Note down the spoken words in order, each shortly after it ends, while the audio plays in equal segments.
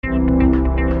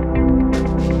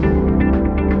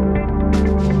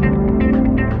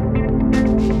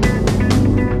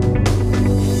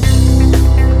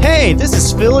This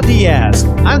is Phil Diaz.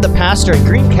 I'm the pastor at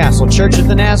Greencastle Church of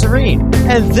the Nazarene,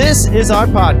 and this is our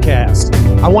podcast.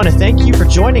 I want to thank you for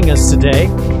joining us today.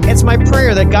 It's my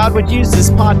prayer that God would use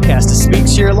this podcast to speak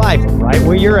to your life right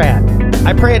where you're at.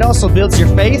 I pray it also builds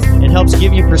your faith and helps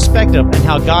give you perspective on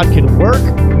how God can work,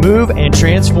 move, and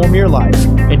transform your life.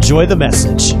 Enjoy the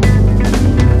message.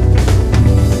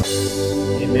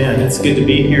 Amen. It's good to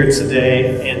be here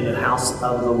today in the house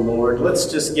of the Lord. Let's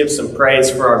just give some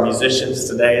praise for our musicians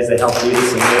today as they help lead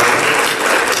us in worship.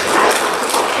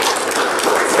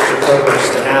 It's such a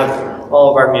privilege to have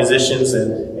all of our musicians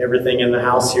and everything in the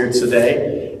house here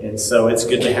today. And so it's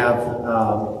good to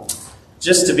have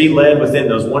just to be led within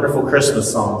those wonderful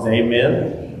Christmas songs.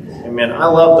 Amen. Amen. I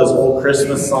love those old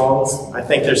Christmas songs. I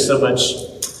think there's so much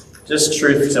just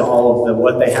truth to all of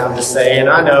what they have to say. And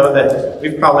I know that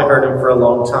we've probably heard them for a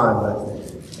long time,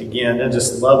 but again, I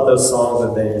just love those songs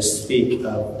that they just speak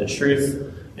of the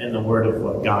truth and the word of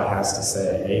what God has to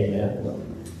say.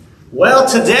 Amen. Well,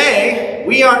 today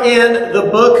we are in the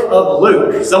book of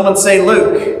Luke. Someone say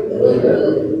Luke.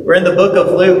 We're in the book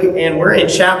of Luke, and we're in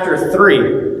chapter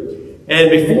 3. And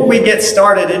before we get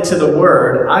started into the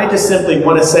word, I just simply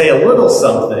want to say a little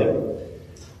something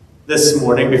this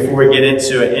morning before we get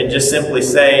into it, and just simply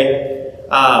say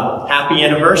happy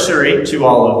anniversary to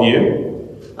all of you.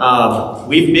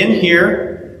 We've been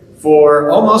here for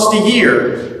almost a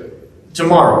year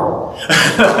tomorrow.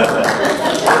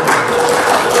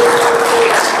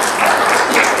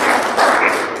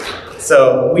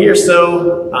 So we are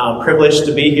so privileged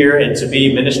to be here and to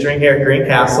be ministering here at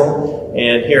Greencastle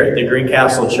and here at the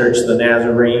Greencastle Church of the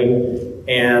Nazarene.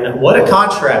 And what a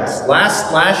contrast.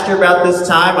 Last year about this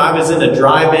time, I was in a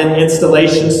drive-in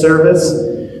installation service.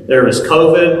 There was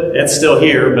COVID. It's still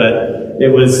here, but it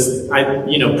was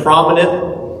prominent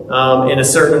in a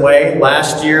certain way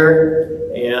last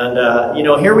year. And,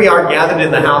 here we are gathered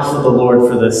in the house of the Lord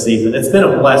for this season. It's been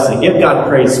a blessing. Give God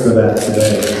praise for that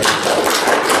today.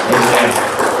 Amen.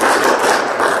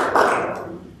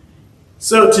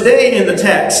 So today in the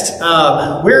text,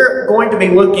 we're going to be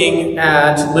looking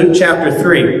at Luke chapter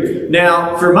 3.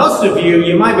 Now, for most of you,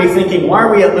 you might be thinking, why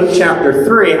are we at Luke chapter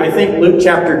 3? I think Luke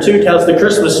chapter 2 tells the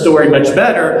Christmas story much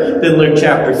better than Luke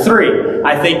chapter 3.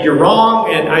 I think you're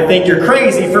wrong, and I think you're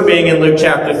crazy for being in Luke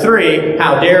chapter 3.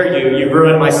 How dare you? You've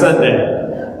ruined my Sunday.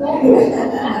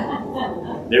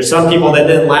 There's some people that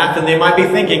didn't laugh, and they might be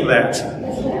thinking that.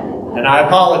 And I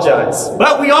apologize.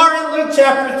 But we are in Luke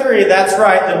chapter 3. That's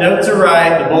right. The notes are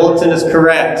right. The bulletin is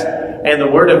correct. And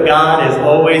the Word of God is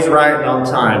always right and on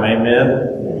time.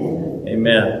 Amen?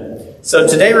 Amen. So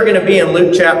today we're going to be in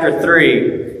Luke chapter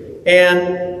 3.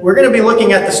 And we're going to be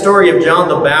looking at the story of John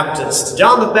the Baptist.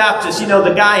 John the Baptist,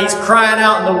 the guy, he's crying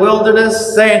out in the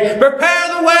wilderness saying, "Prepare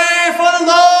the way for the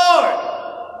Lord."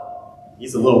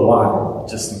 He's a little wild,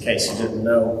 just in case you didn't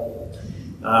know.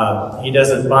 He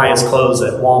doesn't buy his clothes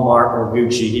at Walmart or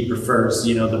Gucci. He prefers,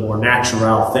 the more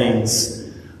natural things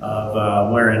of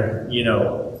wearing,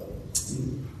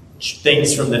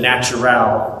 things from the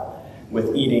natural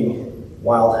with eating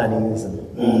wild honeys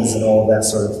and bees and all of that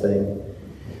sort of thing.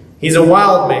 He's a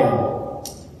wild man.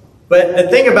 But the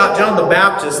thing about John the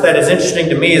Baptist that is interesting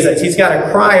to me is that he's got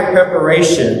a cry of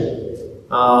preparation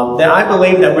that I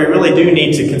believe that we really do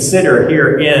need to consider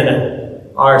here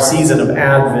in our season of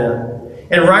Advent.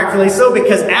 And rightfully so,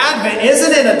 because Advent,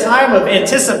 isn't it a time of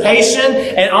anticipation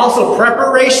and also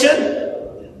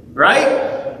preparation? Right?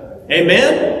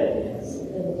 Amen?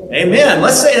 Amen.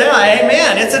 Let's say that.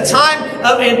 Amen. It's a time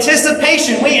of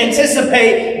anticipation. We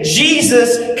anticipate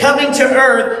Jesus coming to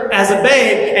earth as a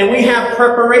babe, and we have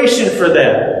preparation for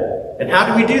that. And how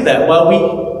do we do that? Well,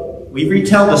 we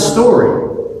retell the story.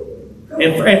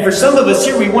 And for some of us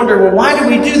here, we wonder, well, why do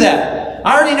we do that?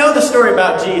 I already know the story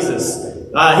about Jesus.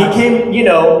 He came,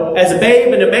 as a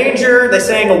babe in a manger. They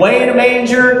sang "Away in a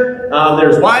Manger."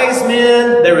 There's wise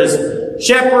men. There was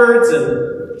shepherds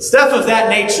and stuff of that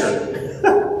nature.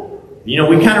 We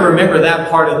kind of remember that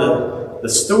part of the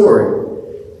story.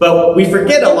 But we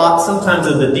forget a lot sometimes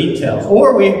of the details.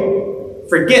 Or we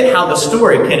forget how the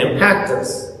story can impact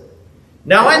us.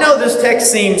 Now, I know this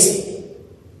text seems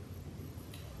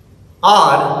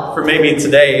odd for maybe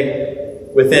today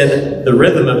within the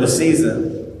rhythm of the season.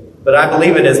 But I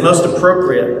believe it is most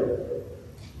appropriate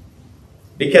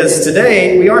because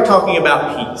today we are talking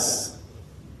about peace.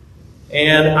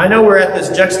 And I know we're at this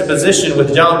juxtaposition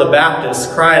with John the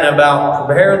Baptist crying about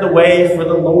prepare the way for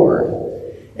the Lord.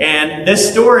 And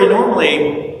this story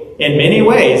normally, in many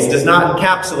ways, does not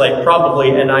encapsulate probably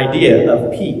an idea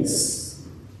of peace.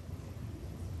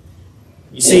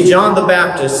 You see, John the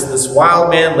Baptist, this wild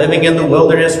man living in the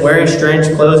wilderness, wearing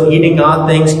strange clothes, eating odd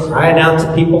things, crying out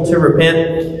to people to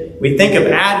repent. We think of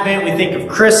Advent, we think of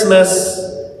Christmas,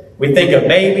 we think of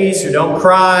babies who don't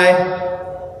cry.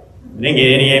 We didn't get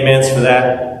any amens for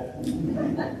that.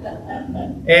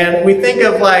 And we think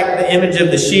of like the image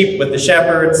of the sheep with the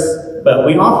shepherds, but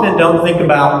we often don't think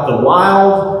about the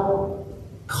wild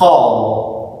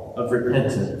call of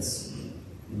repentance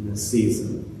in this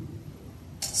season.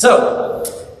 So,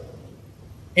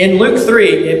 in Luke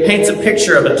 3, it paints a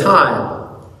picture of a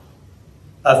time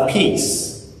of peace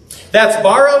that's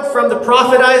borrowed from the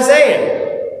prophet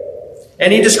Isaiah.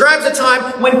 And he describes a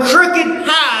time when crooked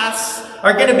paths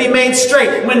are going to be made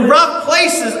straight, when rough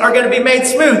places are going to be made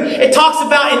smooth. It talks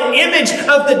about an image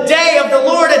of the day of the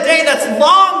Lord, a day that's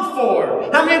longed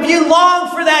for. How many of you long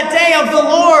for that day of the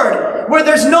Lord where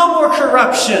there's no more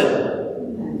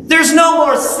corruption? There's no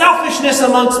more selfishness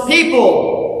amongst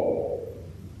people.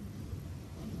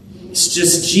 It's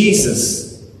just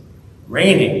Jesus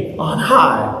reigning on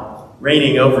high,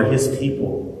 reigning over his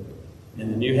people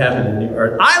in the new heaven and new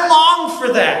earth. I long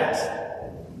for that.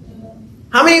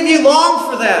 How many of you long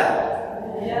for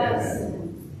that? Yes.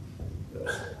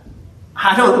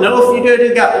 I don't know if you do.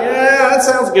 Yeah, that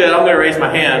sounds good. I'm going to raise my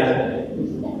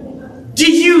hand.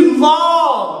 Do you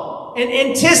long and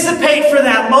anticipate for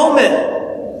that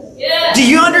moment? Yes. Do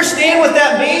you understand what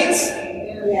that means?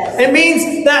 Yes. It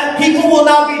means that people will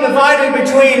not be divided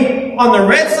between on the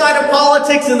red side of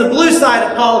politics and the blue side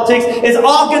of politics. It's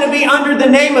all going to be under the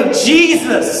name of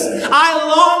Jesus. I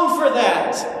long for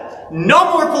that.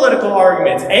 No more political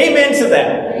arguments. Amen to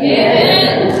that.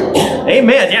 Amen.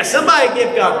 Amen. Yeah, somebody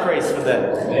give God praise for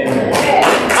that. Amen.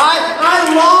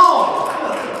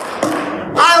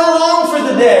 I long for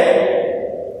the day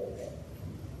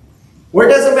where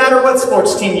it doesn't matter what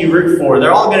sports team you root for,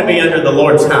 they're all going to be under the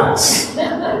Lord's house.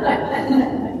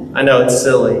 I know it's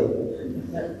silly.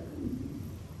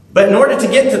 But in order to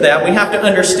get to that, we have to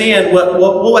understand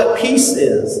what peace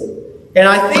is. And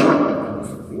I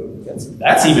think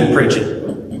that's even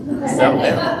preaching.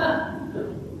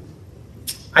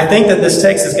 I think that this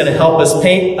text is going to help us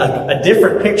paint a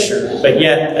different picture, but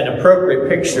yet an appropriate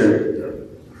picture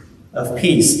of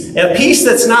peace. And a peace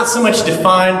that's not so much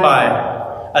defined by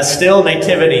a still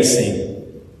nativity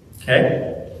scene.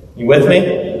 Okay? You with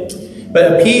me?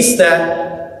 But a peace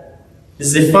that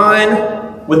is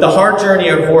defined with the hard journey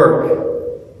of work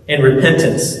and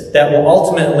repentance that will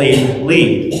ultimately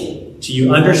lead to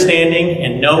you understanding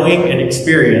and knowing and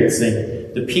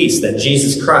experiencing the peace that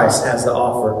Jesus Christ has to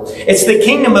offer. It's the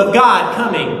kingdom of God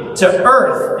coming to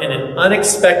earth in an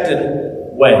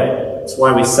unexpected way. That's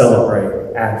why we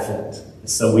celebrate Advent,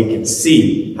 so we can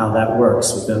see how that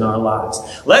works within our lives.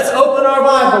 Let's open our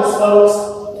Bibles,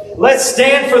 folks. Let's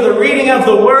stand for the reading of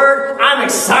the Word. I'm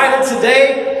excited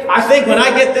today. I think when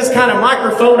I get this kind of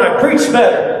microphone, I preach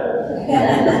better.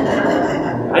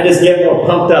 I just get more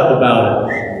pumped up about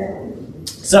it.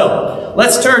 So,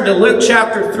 let's turn to Luke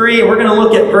chapter 3, and we're going to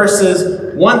look at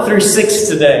verses 1 through 6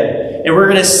 today. And we're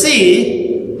going to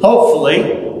see,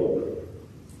 hopefully,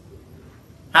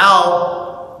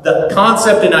 how the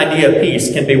concept and idea of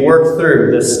peace can be worked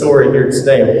through this story here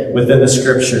today within the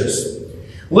Scriptures.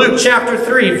 Luke chapter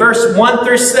 3, verse 1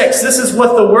 through 6. This is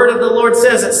what the word of the Lord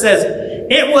says. It says,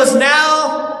 "It was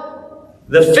now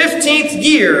the 15th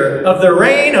year of the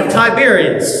reign of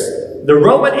Tiberius, the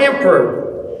Roman emperor.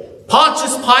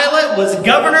 Pontius Pilate was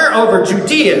governor over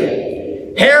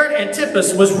Judea. Herod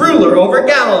Antipas was ruler over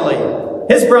Galilee.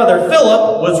 His brother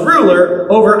Philip was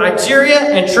ruler over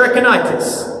Iturea and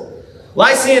Trachonitis.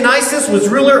 Lysianias was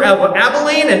ruler of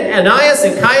Abilene, and Ananias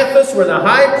and Caiaphas were the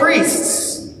high priests."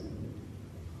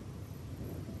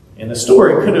 And the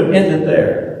story could have ended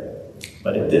there,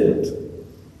 but it didn't.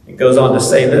 It goes on to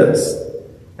say this.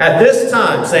 At this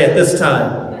time, say at this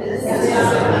time.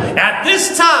 At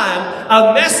this time,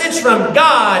 a message from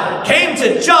God came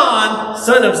to John,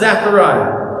 son of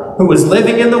Zechariah, who was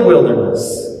living in the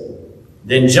wilderness.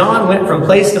 Then John went from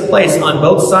place to place on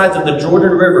both sides of the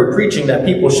Jordan River, preaching that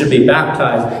people should be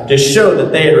baptized to show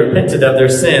that they had repented of their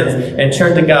sins and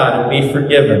turned to God and be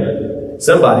forgiven.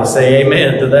 Somebody say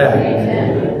amen to that.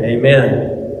 Amen. Amen.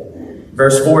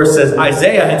 Verse 4 says,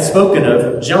 Isaiah had spoken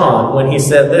of John when he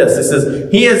said this. It says,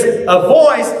 "He is a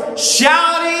voice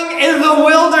shouting in the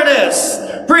wilderness,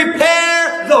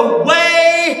 prepare the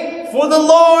way for the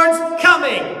Lord's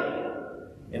coming."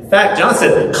 In fact, John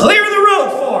said, "Clear the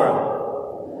road for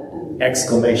him!"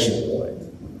 Exclamation point.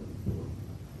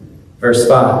 Verse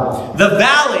 5, "The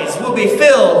valleys will be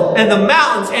filled, and the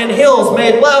mountains and hills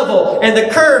made level, and the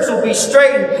curves will be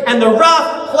straightened, and the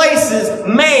rough places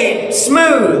made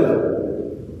smooth."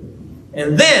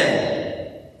 And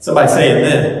then, somebody say and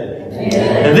then.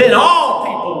 And then all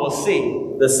people will see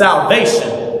the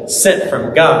salvation sent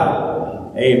from God.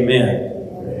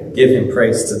 Amen. Give him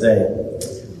praise today.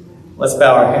 Let's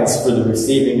bow our heads for the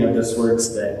receiving of this word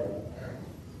today.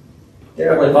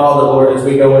 Dear Heavenly Father, Lord, as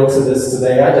we go into this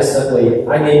today,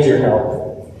 I need your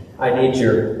help. I need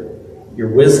your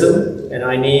wisdom, and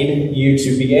I need you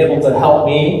to be able to help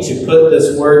me to put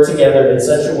this word together in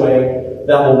such a way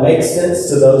that will make sense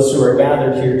to those who are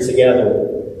gathered here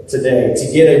together today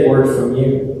to get a word from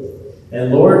you.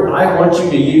 And Lord, I want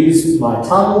you to use my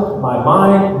tongue, my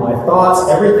mind, my thoughts,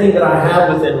 everything that I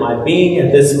have within my being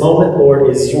at this moment, Lord,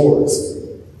 is yours.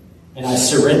 And I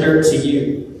surrender it to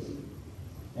you.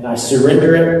 And I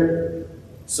surrender it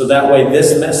so that way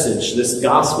this message, this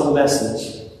gospel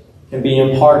message, can be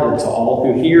imparted to all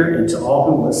who hear and to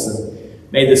all who listen.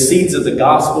 May the seeds of the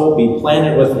gospel be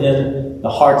planted within the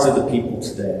hearts of the people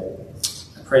today.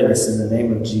 I pray this in the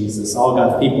name of Jesus. All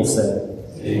God's people said,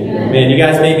 Amen. You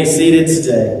guys may be seated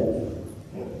today.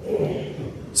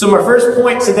 So my first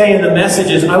point today in the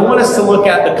message is I want us to look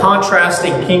at the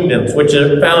contrasting kingdoms, which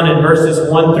are found in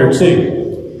verses 1 through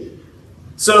 2.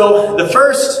 So the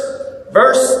first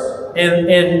verse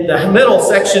in the middle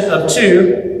section of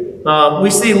 2,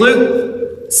 we see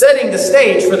Luke setting the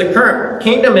stage for the current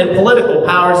kingdom and political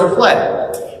powers of play.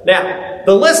 Now,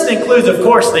 the list includes, of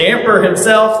course, the emperor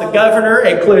himself, the governor,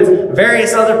 includes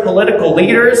various other political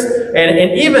leaders,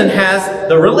 and even has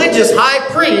the religious high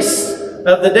priests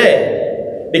of the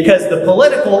day. Because the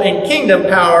political and kingdom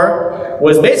power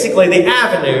was basically the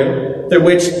avenue through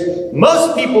which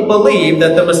most people believed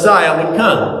that the Messiah would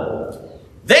come.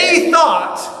 They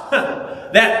thought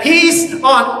that peace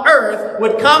on earth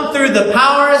would come through the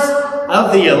powers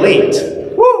of the elite.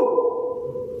 Woo!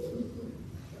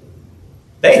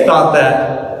 They thought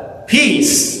that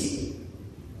peace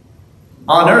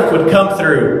on earth would come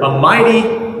through a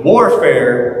mighty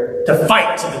warfare to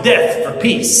fight to the death for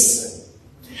peace.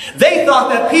 They thought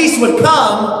that peace would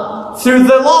come through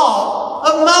the law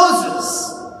of Moses.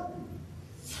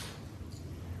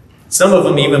 Some of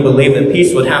them even believed that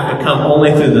peace would have to come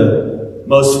only through the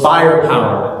most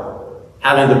firepower,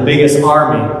 having the biggest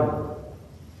army.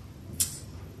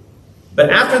 But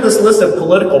after this list of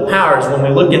political powers, when we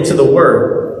look into the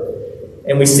Word,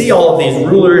 and we see all of these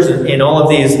rulers and all of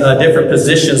these different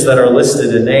positions that are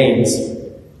listed in names,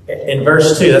 in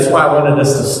verse 2, that's why I wanted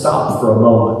us to stop for a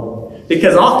moment.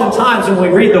 Because oftentimes when we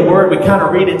read the Word, we kind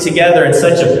of read it together in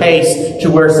such a pace to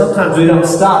where sometimes we don't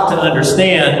stop to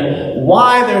understand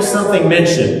why there's something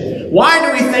mentioned. Why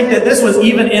do we think that this was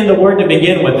even in the Word to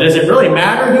begin with? Does it really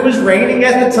matter who was reigning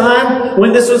at the time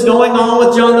when this was going on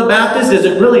with John the Baptist? Does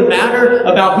it really matter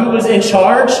about who was in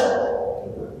charge?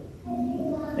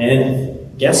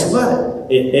 And guess what?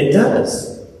 It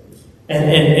does.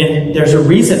 And there's a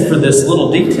reason for this little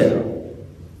detail.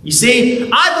 You see,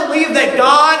 I believe that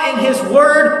God in His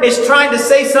Word is trying to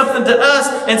say something to us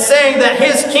and saying that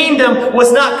His kingdom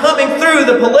was not coming through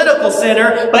the political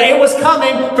center, but it was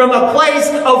coming from a place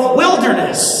of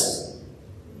wilderness.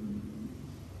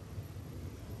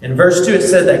 In verse 2 it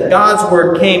said that God's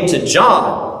Word came to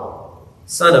John,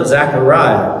 son of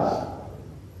Zechariah.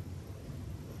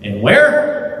 And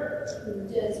where? In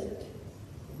the desert.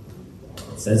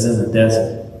 It says in the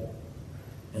desert,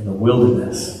 in the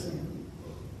wilderness.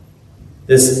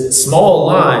 This small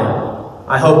line,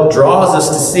 I hope, draws us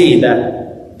to see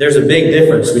that there's a big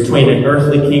difference between an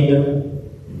earthly kingdom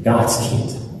and God's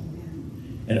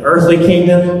kingdom. An earthly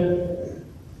kingdom,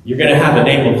 you're going to have a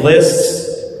name of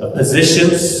lists, of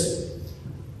positions,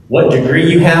 what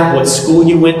degree you have, what school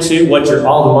you went to, what your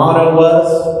alma mater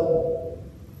was,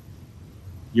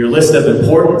 your list of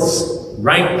importance,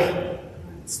 rank.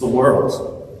 It's the world.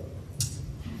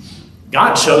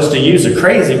 God chose to use a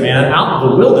crazy man out in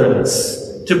the wilderness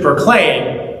to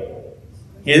proclaim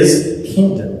His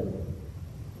kingdom.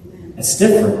 It's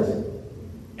different.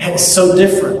 And it's so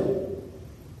different.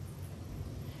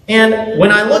 And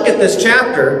when I look at this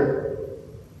chapter,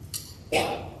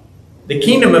 the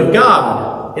kingdom of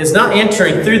God is not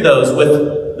entering through those with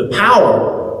the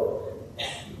power,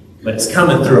 but it's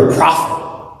coming through a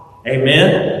prophet.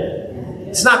 Amen?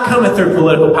 It's not coming through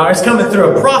political power. It's coming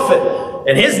through a prophet.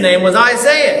 And his name was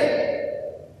Isaiah.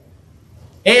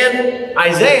 And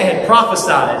Isaiah had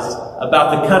prophesied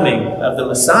about the coming of the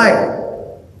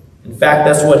Messiah. In fact,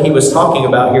 that's what he was talking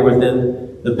about here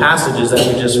within the passages that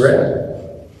we just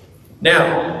read.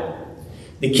 Now,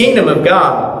 the kingdom of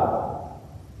God,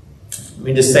 let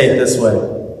me just say it this way.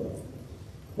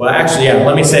 Well, actually, yeah,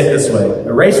 let me say it this way.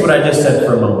 Erase what I just said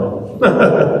for a moment.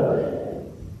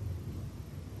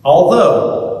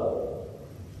 Although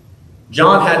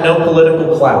John had no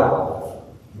political clout,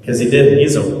 because he didn't.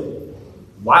 He's a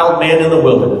wild man in the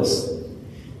wilderness.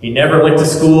 He never went to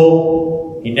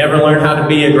school. He never learned how to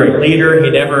be a great leader. He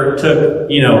never took,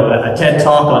 a TED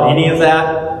Talk on any of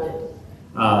that.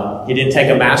 He didn't take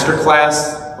a master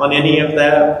class on any of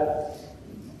that.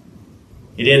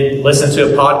 He didn't listen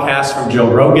to a podcast from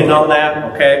Joe Rogan on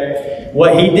that, okay?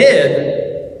 What he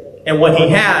did and what he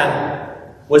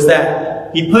had was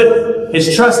that he put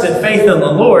his trust and faith in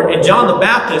the Lord, and John the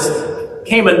Baptist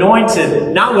came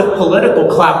anointed not with political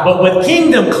clout, but with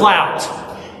kingdom clout.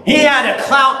 He had a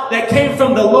clout that came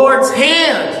from the Lord's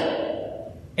hand.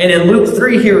 And in Luke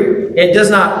 3 here, it does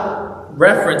not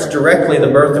reference directly the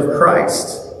birth of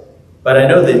Christ. But I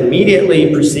know the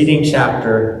immediately preceding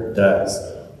chapter does.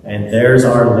 And there's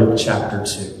our Luke chapter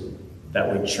 2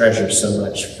 that we treasure so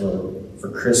much for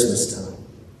Christmas time.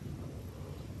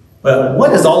 But what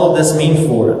does all of this mean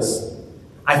for us?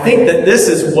 I think that this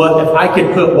is what, if I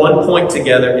could put one point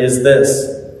together, is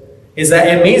that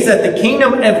it means that the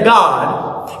kingdom of God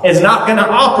is not going to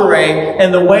operate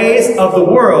in the ways of the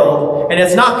world, and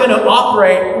it's not going to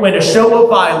operate with a show of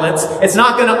violence. It's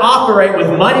not going to operate with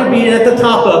money being at the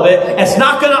top of it. It's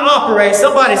not going to operate,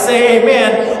 somebody say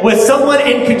amen, with someone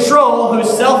in control who's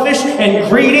selfish and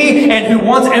greedy and who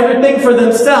wants everything for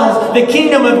themselves. The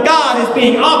kingdom of God is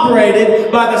being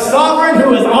operated by the sovereign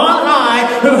who is on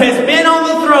high, who has been on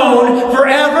the throne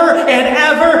forever and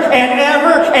ever and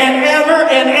ever and ever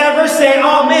and ever. Say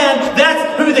amen.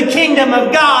 That's who the kingdom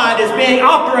of God is being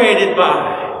operated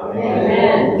by.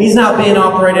 Amen. He's not being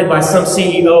operated by some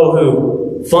CEO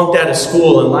who flunked out of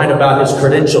school and lied about his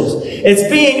credentials. It's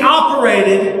being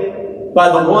operated by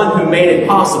the one who made it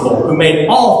possible, who made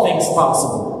all things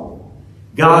possible.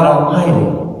 God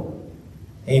Almighty.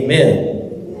 Amen.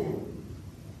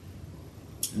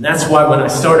 And that's why when I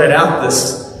started out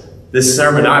this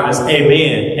sermon, I was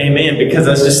amen, because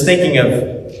I was just thinking of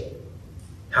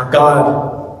how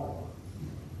God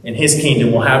in His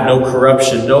kingdom will have no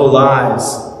corruption, no lies,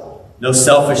 no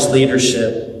selfish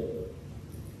leadership,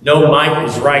 no might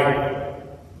is right.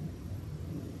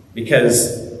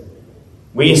 Because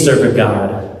we serve a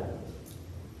God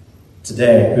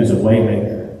today who's a way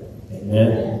maker.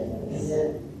 Amen.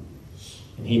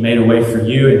 And He made a way for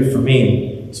you and for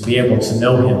me to be able to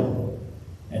know Him.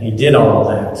 And He did all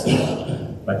of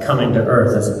that by coming to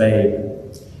earth as a babe.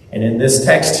 And in this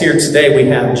text here today, we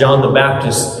have John the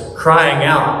Baptist crying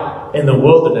out in the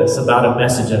wilderness about a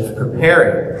message of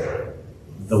preparing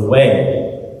the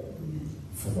way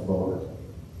for the Lord.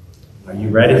 Are you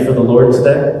ready for the Lord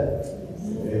today?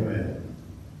 Amen.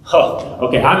 Oh,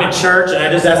 okay, I'm in church and I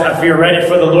just asked if you're ready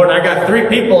for the Lord. I got 3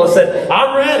 people that said,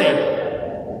 I'm ready.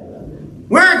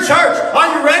 We're in church.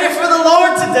 Are you ready for the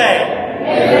Lord today?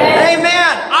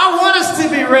 Amen. I want us to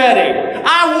be ready.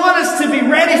 I want us to be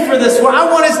ready for this.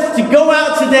 I want us to go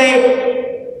out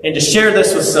today and to share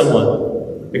this with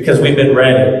someone because we've been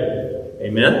ready.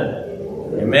 Amen?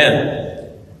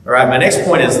 Amen. All right, my next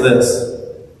point is this.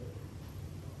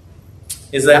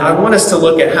 Is that I want us to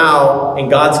look at how in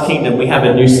God's kingdom we have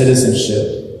a new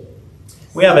citizenship.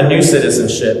 We have a new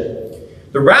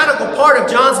citizenship. The radical part of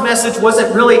John's message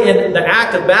wasn't really in the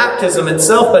act of baptism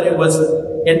itself, but it was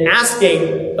in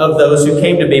asking of those who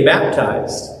came to be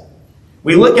baptized.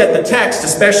 We look at the text,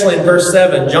 especially in verse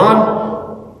 7.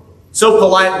 John, so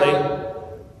politely,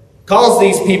 calls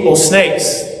these people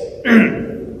snakes.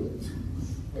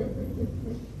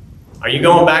 Are you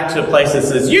going back to a place that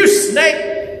says, you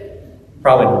snake?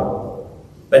 Probably not.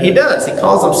 But he does. He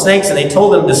calls them snakes, and he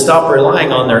told them to stop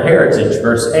relying on their heritage,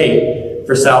 verse 8,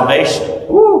 for salvation.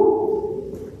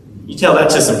 Woo! You tell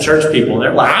that to some church people, and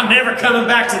they're like, I'm never coming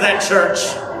back to that church.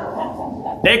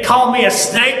 They called me a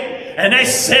snake. And they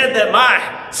said that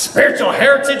my spiritual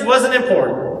heritage wasn't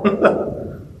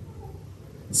important.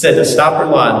 He said to stop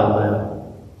relying on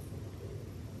that.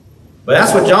 But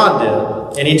that's what John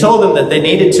did. And he told them that they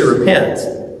needed to repent,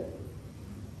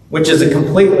 which is a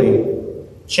completely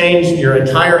change your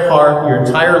entire heart, your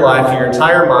entire life, your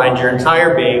entire mind, your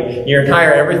entire being, your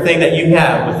entire everything that you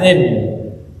have within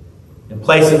you, and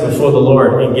place it before the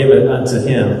Lord and give it unto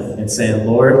Him and saying,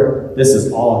 Lord, this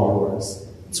is all yours.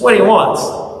 That's what He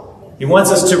wants. He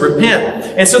wants us to repent.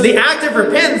 And so the act of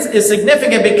repentance is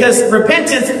significant because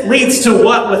repentance leads to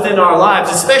what within our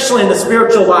lives, especially in the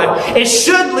spiritual life? It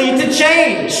should lead to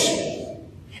change.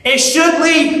 It should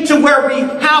lead to where we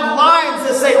have lines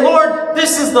that say, Lord,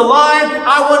 this is the line.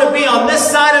 I want to be on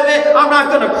this side of it. I'm not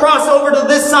going to cross over to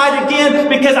this side again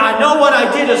because I know what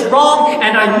I did is wrong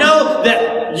and I know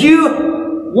that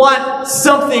you want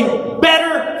something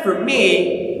better for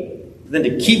me than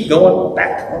to keep going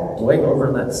back all the way over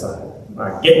on that side. All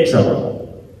right, get in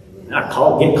trouble. Get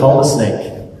called a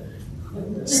snake.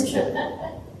 Just kidding.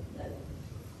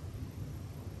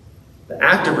 The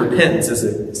act of repentance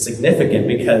is significant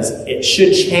because it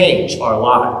should change our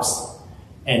lives.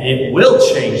 And it will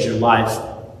change your life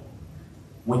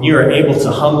when you are able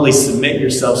to humbly submit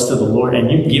yourselves to the Lord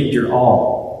and you give your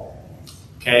all.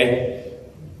 Okay?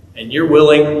 And you're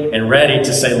willing and ready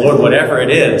to say, Lord, whatever it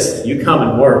is, you come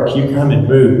and work, you come and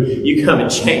move, you come and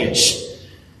change.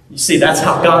 You see, that's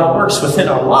how God works within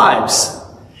our lives.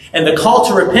 And the call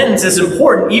to repentance is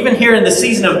important even here in the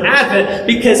season of Advent,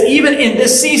 because even in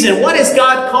this season, what is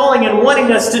God calling and wanting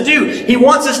us to do? He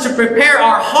wants us to prepare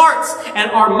our hearts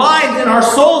and our minds and our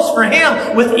souls for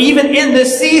Him even in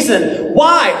this season.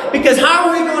 Why? Because how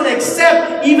are we going to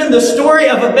accept even the story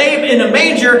of a babe in a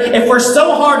manger if we're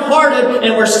so hard-hearted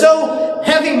and we're so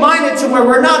heavy-minded to where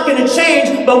we're not going to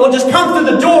change, but we'll just come through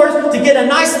the doors to get a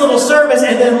nice little service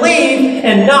and then leave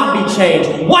and not be changed?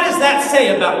 What does that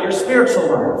say about your spiritual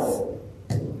life?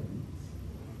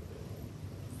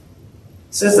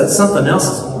 It says that something else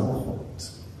is more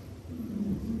important.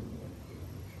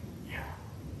 Yeah.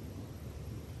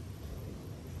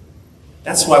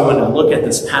 That's why when I look at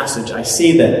this passage, I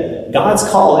see that God's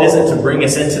call isn't to bring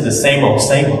us into the same old,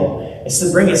 same old. It's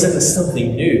to bring us into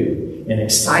something new and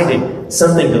exciting,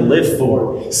 something to live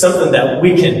for, something that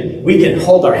we can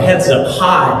hold our heads up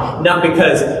high, not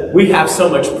because we have so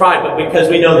much pride, but because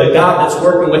we know that God is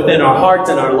working within our hearts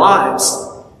and our lives,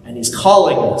 and He's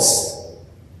calling us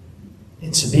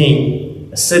into being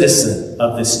a citizen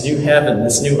of this new heaven,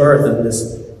 this new earth, and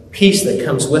this peace that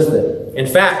comes with it. In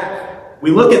fact,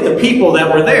 we look at the people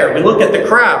that were there. We look at the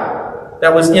crowd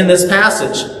that was in this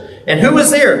passage. And who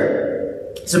was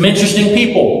there? Some interesting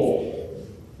people.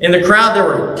 In the crowd, there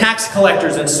were tax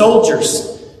collectors and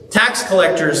soldiers. Tax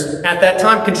collectors at that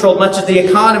time controlled much of the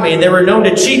economy, and they were known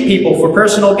to cheat people for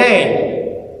personal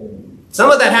gain. Some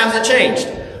of that hasn't changed.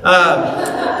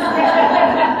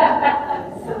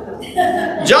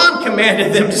 John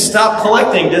commanded them to stop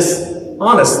collecting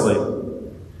dishonestly.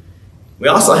 We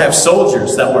also have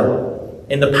soldiers that were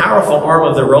in the powerful arm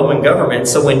of the Roman government.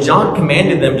 So when John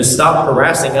commanded them to stop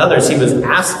harassing others, he was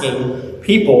asking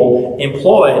people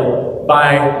employed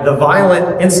by the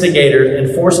violent instigators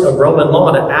and force of Roman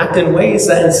law to act in ways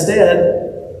that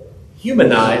instead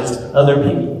humanized other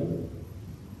people.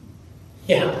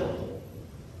 Yeah.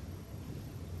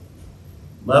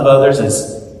 Love others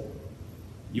as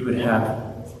you would have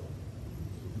them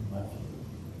love you.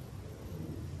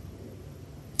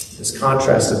 This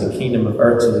contrast of the kingdom of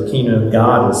earth to the kingdom of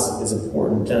God is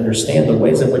important to understand the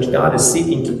ways in which God is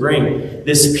seeking to bring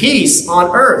this peace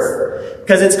on earth.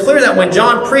 Because it's clear that when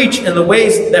John preached and the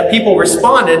ways that people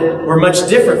responded were much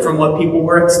different from what people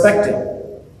were expecting.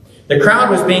 The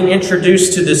crowd was being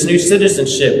introduced to this new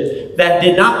citizenship that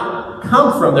did not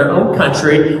come from their own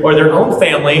country or their own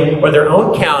family or their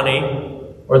own county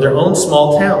or their own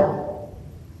small town.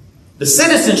 The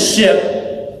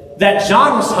citizenship that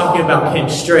John was talking about came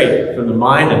straight from the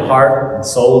mind and heart and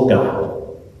soul of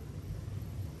God.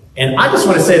 And I just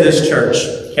want to say this, church,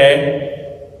 okay?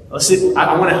 Let's see,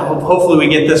 I want to hopefully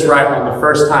we get this right on the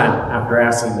first time after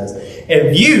asking this.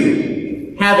 If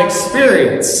you have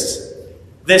experienced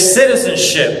this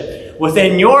citizenship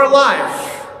within your life,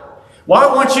 well,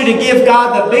 I want you to give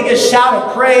God the biggest shout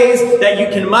of praise that you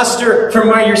can muster from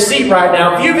where your seat right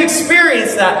now. If you've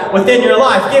experienced that within your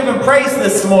life, give Him praise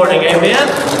this morning. Amen?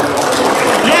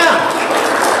 Yeah.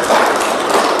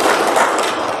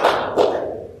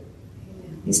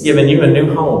 He's given you a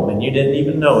new home and you didn't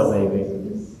even know it, maybe.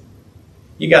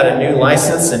 You got a new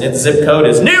license and its zip code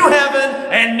is new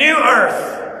heaven and new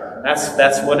earth.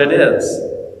 That's what it is.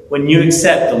 When you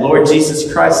accept the Lord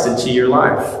Jesus Christ into your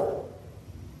life,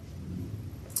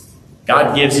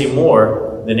 God gives you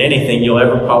more than anything you'll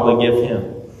ever probably give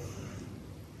Him.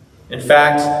 In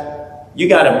fact, you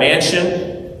got a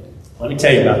mansion. Let me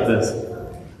tell you about this.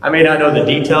 I may not know the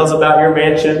details about your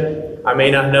mansion. I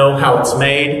may not know how it's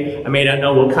made. I may not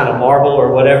know what kind of marble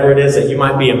or whatever it is that you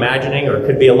might be imagining, or it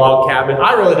could be a log cabin.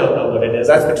 I really don't know what it is.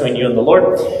 That's between you and the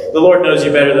Lord. The Lord knows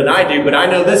you better than I do, but I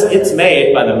know this. It's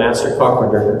made by the master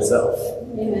carpenter himself.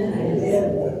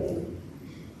 Amen.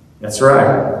 That's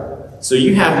right. So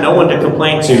you have no one to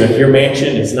complain to if your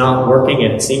mansion is not working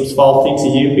and it seems faulty to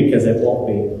you, because it won't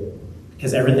be.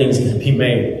 Because everything's going to be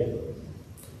made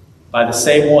by the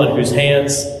same one whose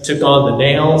hands took on the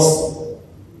nails,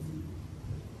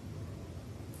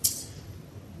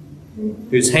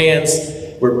 whose hands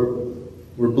were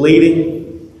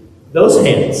bleeding. Those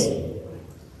hands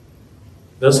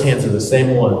are the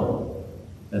same one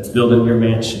that's building your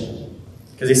mansion.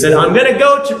 Because He said, I'm going to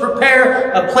go to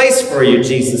prepare a place for you,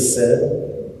 Jesus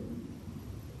said.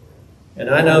 And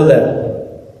I know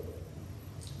that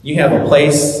you have a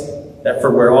place that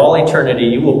for where all eternity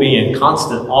you will be in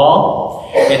constant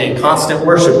awe and in constant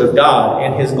worship of God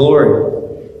and His glory.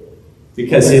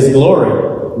 Because His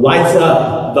glory lights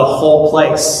up the whole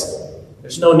place.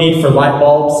 There's no need for light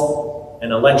bulbs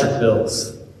and electric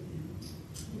bills.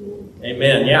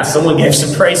 Amen. Yeah, someone gave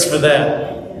some praise for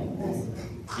that.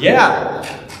 Yeah.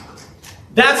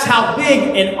 That's how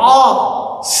big and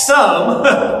awesome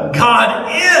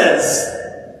God is.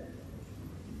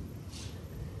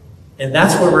 And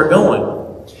that's where we're going.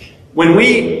 When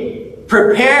we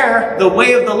prepare the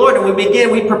way of the Lord and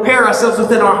we prepare ourselves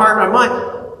within our heart and our mind,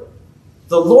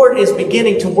 the Lord is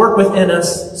beginning to work within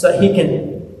us so that He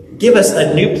can give us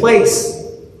a new place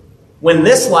when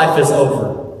this life is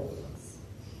over.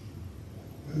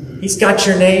 He's got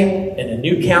your name in a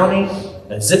new county,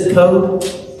 a zip code.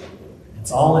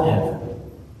 It's all in heaven.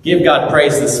 Give God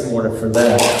praise this morning for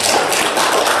that.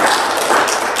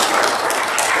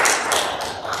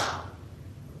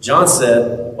 John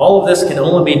said, all of this can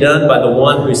only be done by the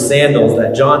one whose sandals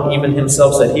that John even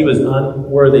himself said he was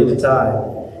unworthy to tie.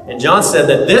 And John said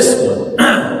that this one,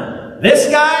 this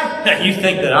guy, you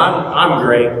think that I'm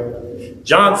great.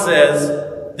 John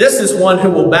says, this is one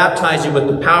who will baptize you with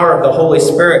the power of the Holy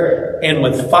Spirit and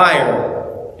with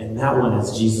fire. And that one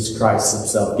is Jesus Christ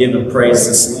Himself. Give Him praise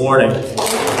this morning.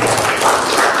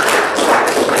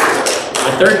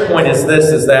 My third point is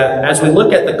this, is that as we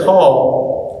look at the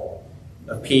call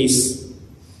of peace,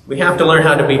 we have to learn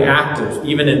how to be active,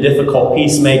 even in difficult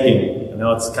peacemaking. I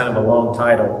know it's kind of a long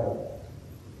title.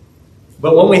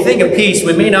 But when we think of peace,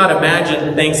 we may not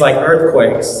imagine things like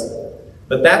earthquakes.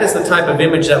 But that is the type of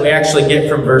image that we actually get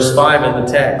from verse 5 in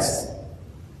the text.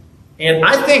 And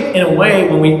I think, in a way,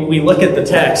 when we look at the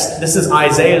text, this is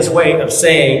Isaiah's way of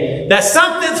saying that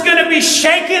something's going to be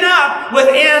shaken up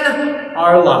within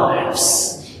our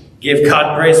lives. Give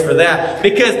God praise for that.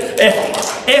 Because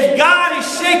if God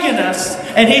is shaking us,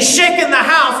 and He's shaking the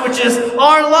house, which is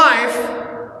our life,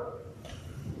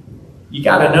 you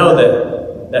got to know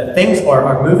that things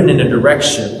are moving in a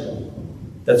direction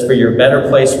that's for your better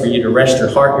place, for you to rest your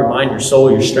heart, your mind, your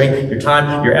soul, your strength, your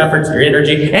time, your efforts, your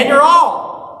energy, and your all.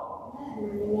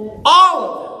 All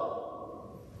of it.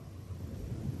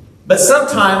 But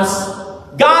sometimes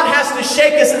God has to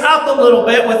shake us up a little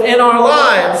bit within our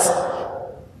lives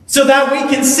so that we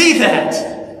can see that.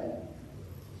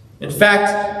 In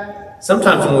fact,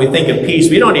 sometimes when we think of peace,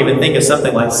 we don't even think of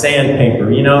something like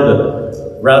sandpaper. You know,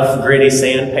 the rough, gritty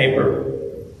sandpaper.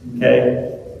 Okay?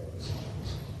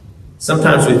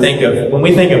 Sometimes when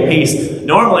we think of peace,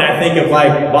 normally I think of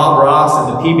like Bob Ross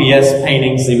and the PBS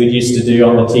paintings he would used to do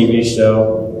on the TV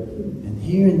show. And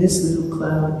here in this little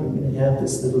cloud, you're going to have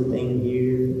this little thing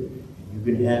here. And you're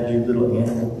going to have your little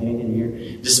animal painted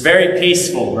here. Just very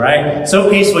peaceful, right?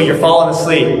 So peaceful you're falling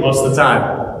asleep most of the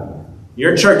time.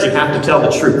 You're in church, you have to tell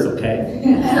the truth, okay?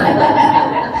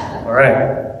 All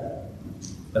right.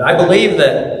 But I believe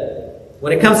that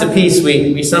when it comes to peace,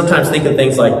 we sometimes think of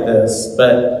things like this.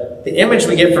 But the image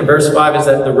we get from verse 5 is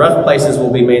that the rough places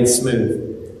will be made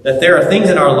smooth. That there are things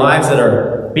in our lives that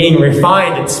are being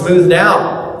refined and smoothed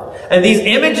out. And these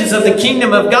images of the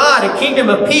kingdom of God, a kingdom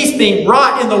of peace being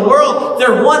brought in the world,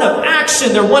 they're one of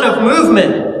action, they're one of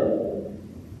movement.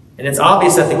 And it's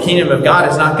obvious that the kingdom of God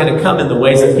is not going to come in the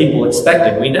ways that people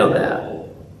expected. We know that.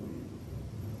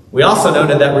 We also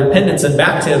noted that repentance and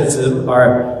baptism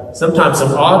are sometimes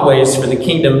some odd ways for the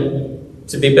kingdom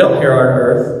to be built here on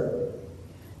earth,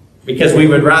 because we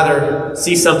would rather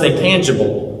see something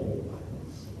tangible.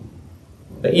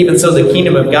 But even so, the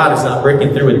kingdom of God is not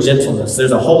breaking through with gentleness.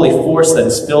 There's a holy force that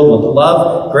is filled with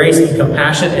love, grace, and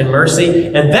compassion and mercy.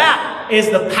 And that is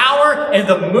the power and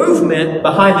the movement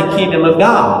behind the kingdom of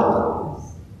God.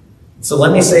 So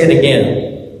let me say it again.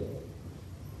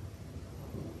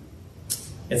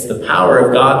 It's the power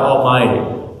of God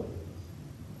Almighty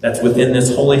that's within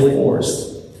this holy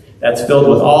force, that's filled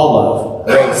with all love,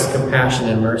 grace, compassion,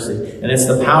 and mercy. And it's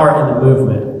the power and the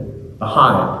movement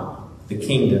behind the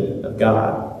kingdom of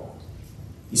God.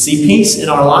 You see, peace in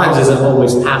our lives isn't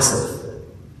always passive.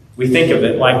 We think of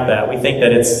it like that. We think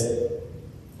that it's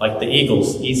like the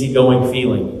Eagles, easygoing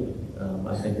feeling,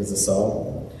 I think is the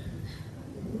song.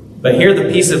 But here the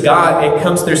peace of God, it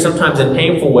comes through sometimes in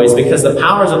painful ways, because the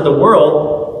powers of the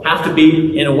world have to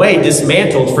be, in a way,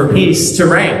 dismantled for peace to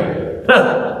reign.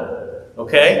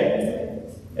 Okay?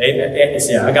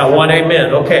 Yeah, I got one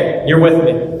amen. Okay, you're with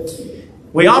me.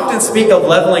 We often speak of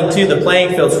leveling to the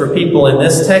playing fields for people, and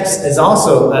this text is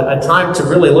also a time to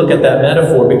really look at that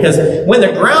metaphor, because when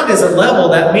the ground isn't level,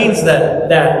 that means that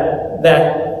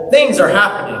things are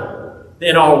happening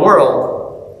in our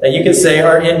world that you could say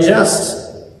are unjust.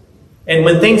 And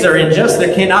when things are unjust,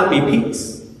 there cannot be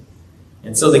peace.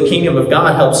 And so the kingdom of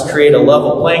God helps create a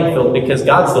level playing field because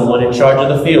God's the one in charge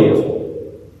of the field.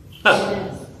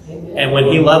 And when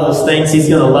he levels things, he's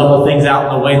going to level things out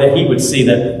in the way that he would see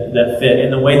that fit,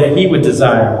 in the way that he would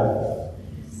desire.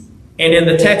 And in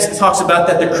the text, it talks about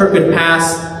that the crooked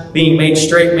path being made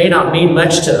straight may not mean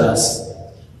much to us.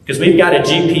 Because we've got a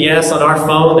GPS on our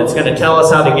phone that's going to tell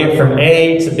us how to get from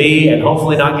A to B and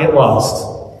hopefully not get lost.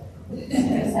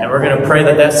 And we're going to pray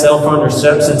that that cell phone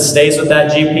reception stays with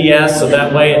that GPS so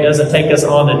that way it doesn't take us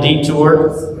on a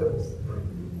detour.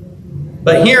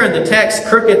 But here in the text,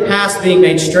 crooked paths being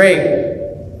made straight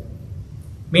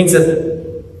means that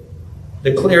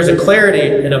there's a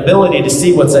clarity and ability to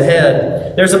see what's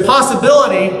ahead. There's a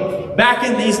possibility back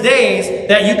in these days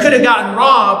that you could have gotten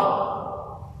robbed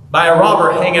by a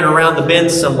robber hanging around the bend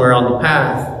somewhere on the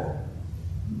path.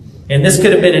 And this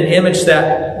could have been an image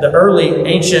that the early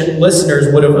ancient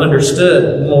listeners would have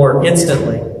understood more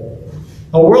instantly.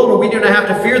 A world where we do not have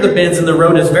to fear the bends in the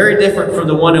road is very different from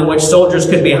the one in which soldiers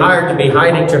could be hired to be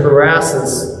hiding to harass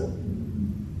us.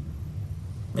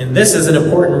 And this is an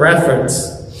important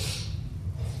reference.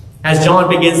 As John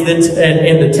begins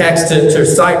in the text to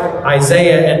cite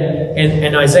Isaiah,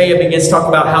 and Isaiah begins to talk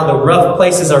about how the rough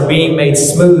places are being made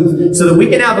smooth so that we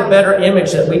can have a better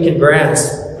image that we can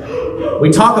grasp.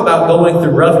 We talk about going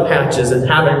through rough patches and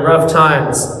having rough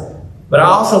times, but I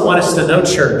also want us to know,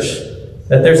 church,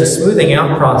 that there's a smoothing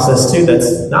out process too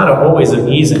that's not always of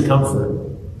ease and comfort.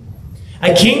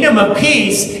 A kingdom of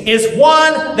peace is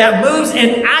one that moves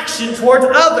in action towards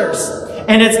others.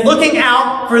 And it's looking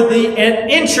out for the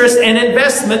interest and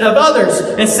investment of others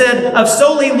instead of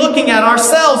solely looking at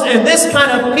ourselves. And this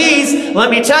kind of peace, let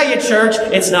me tell you, church,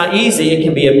 it's not easy. It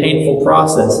can be a painful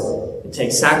process. It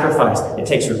takes sacrifice. It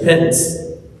takes repentance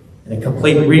and a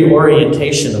complete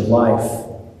reorientation of life.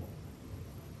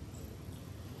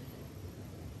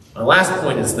 My last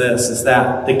point is this, is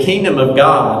that the kingdom of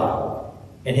God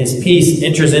and his peace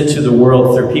enters into the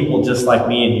world through people just like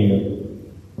me and you.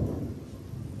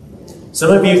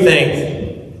 Some of you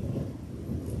think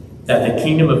that the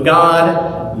kingdom of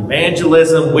God,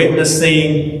 evangelism,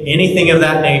 witnessing, anything of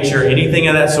that nature, anything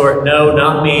of that sort, no,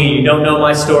 not me. You don't know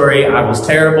my story. I was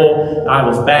terrible. I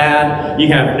was bad. You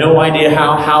have no idea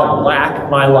how black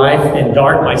my life and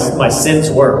dark my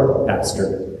sins were,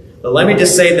 Pastor. But let me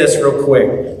just say this real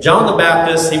quick. John the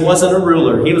Baptist, he wasn't a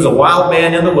ruler. He was a wild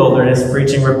man in the wilderness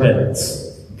preaching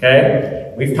repentance.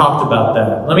 Okay? We've talked about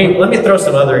that. Let me throw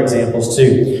some other examples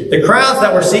too. The crowds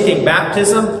that were seeking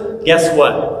baptism, guess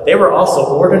what? They were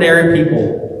also ordinary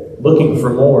people looking for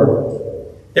more.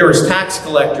 There was tax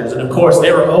collectors, and of course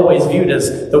they were always viewed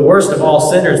as the worst of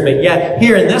all sinners, but yet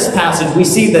here in this passage we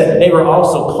see that they were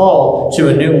also called to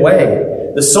a new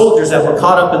way. The soldiers that were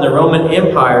caught up in the Roman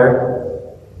Empire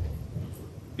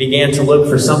began to look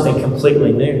for something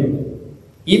completely new.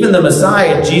 Even the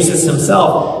Messiah, Jesus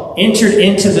himself, entered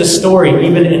into this story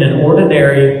even in an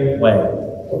ordinary way.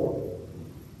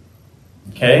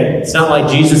 Okay? It's not like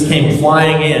Jesus came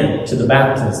flying in to the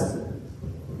baptism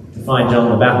to find John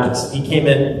the Baptist. He came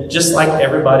in just like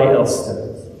everybody else did.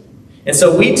 And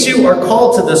so we too are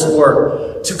called to this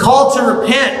work, called to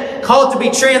repent, called to be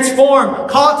transformed,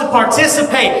 called to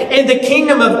participate in the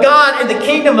kingdom of God and the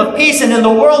kingdom of peace and in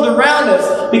the world around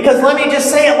us. Because let me just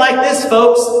say it like this,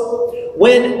 folks.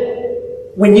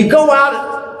 When you go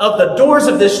out of the doors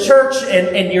of this church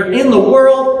and you're in the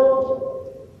world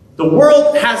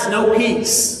has no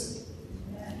peace.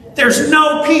 There's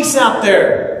no peace out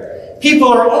there. People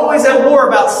are always at war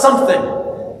about something.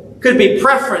 It could be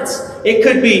preference. It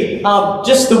could be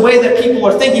just the way that people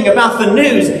are thinking about the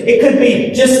news. It could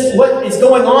be just what is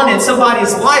going on in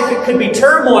somebody's life. It could be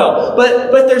turmoil.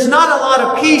 But there's not a lot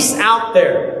of peace out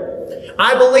there.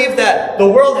 I believe that the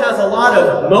world has a lot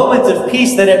of moments of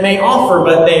peace that it may offer,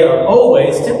 but they are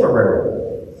always temporary.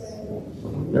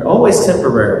 They're always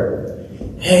temporary.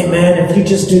 Hey man, if you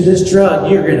just do this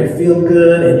drug, you're going to feel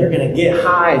good and you're going to get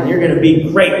high and you're going to be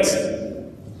great.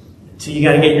 Until you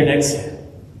got to get your next hit.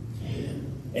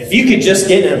 If you could just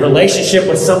get in a relationship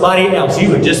with somebody else, you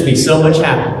would just be so much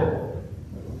happier.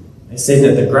 They say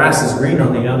that the grass is green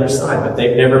on the other side, but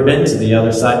they've never been to the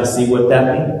other side to see what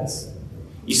that means.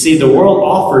 You see, the world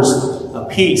offers a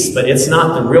peace, but it's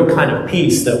not the real kind of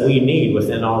peace that we need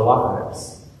within our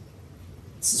lives.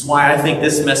 This is why I think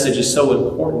this message is so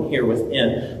important here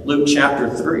within Luke chapter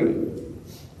 3.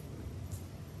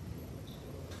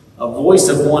 A voice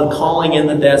of one calling in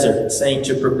the desert, saying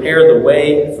to prepare the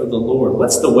way for the Lord.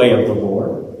 What's the way of the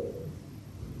Lord?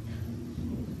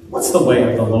 What's the way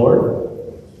of the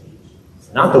Lord?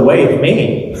 It's not the way of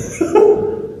me.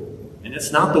 And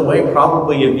it's not the way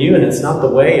probably of you, and it's not the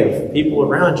way of people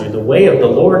around you. The way of the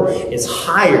Lord is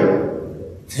higher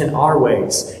than our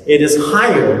ways. It is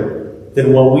higher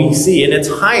than what we see, and it's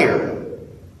higher.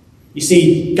 You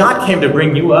see, God came to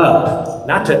bring you up,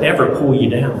 not to ever pull you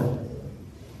down.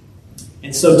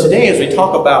 And so today, as we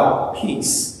talk about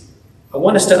peace, I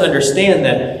want us to understand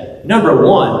that, number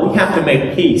one, we have to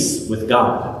make peace with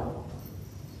God.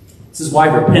 This is why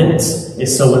repentance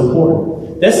is so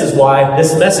important. This is why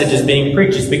this message is being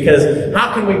preached, is because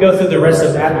how can we go through the rest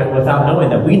of Advent without knowing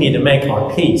that we need to make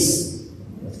our peace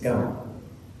with God?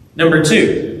 Number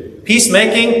two,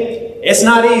 peacemaking, it's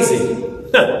not easy.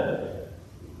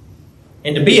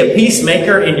 And to be a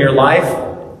peacemaker in your life,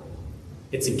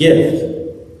 it's a gift.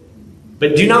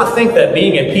 But do not think that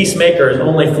being a peacemaker is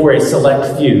only for a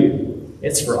select few.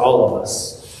 It's for all of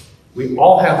us. We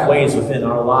all have ways within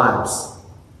our lives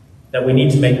that we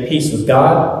need to make peace with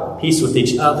God, peace with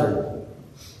each other.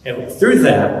 And through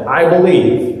that, I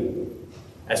believe,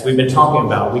 as we've been talking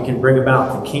about, we can bring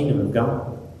about the kingdom of God.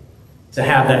 To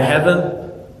have that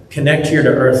heaven connect here to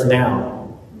earth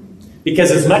now.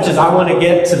 Because as much as I want to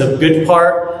get to the good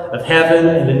part of heaven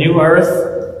and the new earth,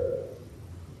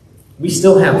 we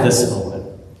still have this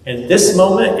moment. And this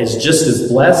moment is just as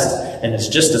blessed and it's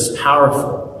just as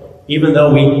powerful. Even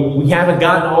though we haven't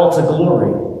gotten all to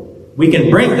glory, we can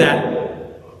bring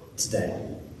that today.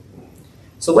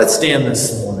 So let's stand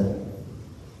this morning.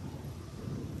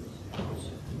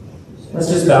 Let's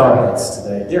just bow our heads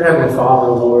today. Dear Heavenly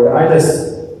Father, Lord, I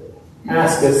just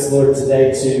ask us, Lord,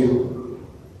 today to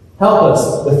help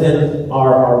us within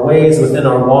our ways, within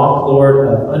our walk, Lord,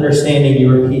 of understanding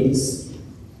your peace.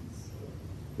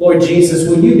 Lord Jesus,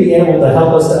 will you be able to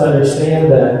help us to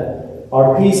understand that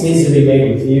our peace needs to be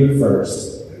made with you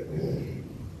first?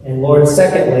 And Lord,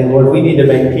 secondly, Lord, we need to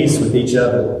make peace with each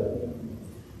other.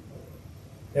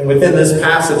 And within this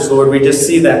passage, Lord, we just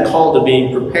see that call to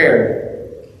being prepared.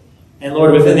 And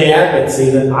Lord, within the Advent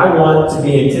season, I want to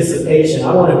be in anticipation.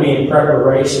 I want to be in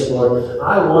preparation, Lord.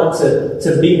 I want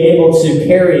to be able to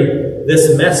carry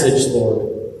this message, Lord.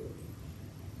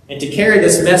 And to carry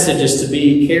this message is to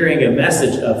be carrying a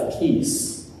message of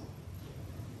peace.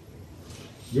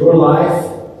 Your life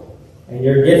and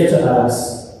your gift to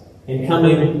us, and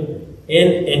coming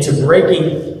into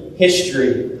breaking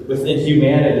history within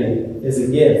humanity is a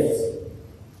gift.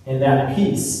 And that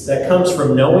peace that comes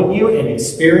from knowing you and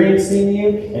experiencing you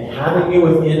and having you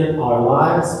within our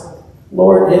lives,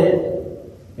 Lord,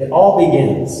 it all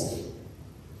begins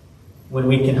when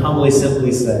we can humbly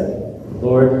simply say,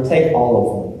 Lord, take all of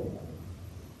me.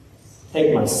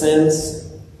 Take my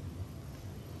sins,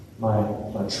 my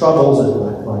troubles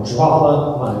and my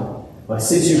drama, my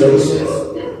situations.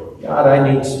 God,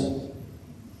 I need you.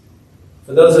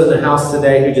 For those in the house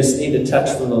today who just need a touch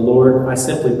from the Lord, I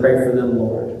simply pray for them,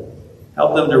 Lord.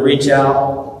 Help them to reach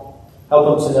out.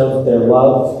 Help them to know that they're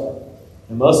loved.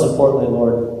 And most importantly,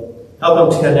 Lord, help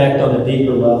them to connect on a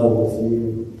deeper level with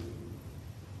you.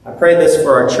 I pray this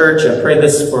for our church. I pray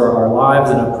this for our lives.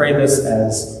 And I pray this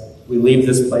as we leave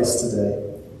this place today.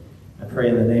 I pray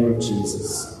in the name of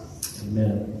Jesus.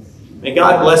 Amen. May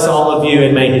God bless all of you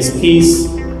and may his peace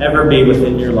ever be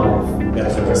within your life. You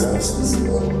guys are dismissed this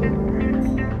morning.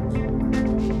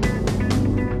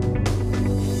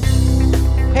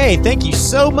 Hey, thank you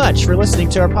so much for listening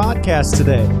to our podcast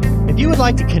today. If you would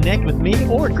like to connect with me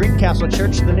or Greencastle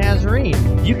Church of the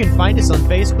Nazarene, you can find us on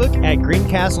Facebook at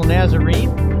Greencastle Nazarene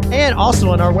and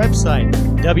also on our website,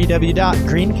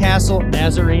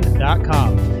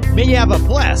 www.greencastlenazarene.com. May you have a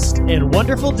blessed and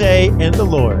wonderful day in the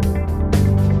Lord.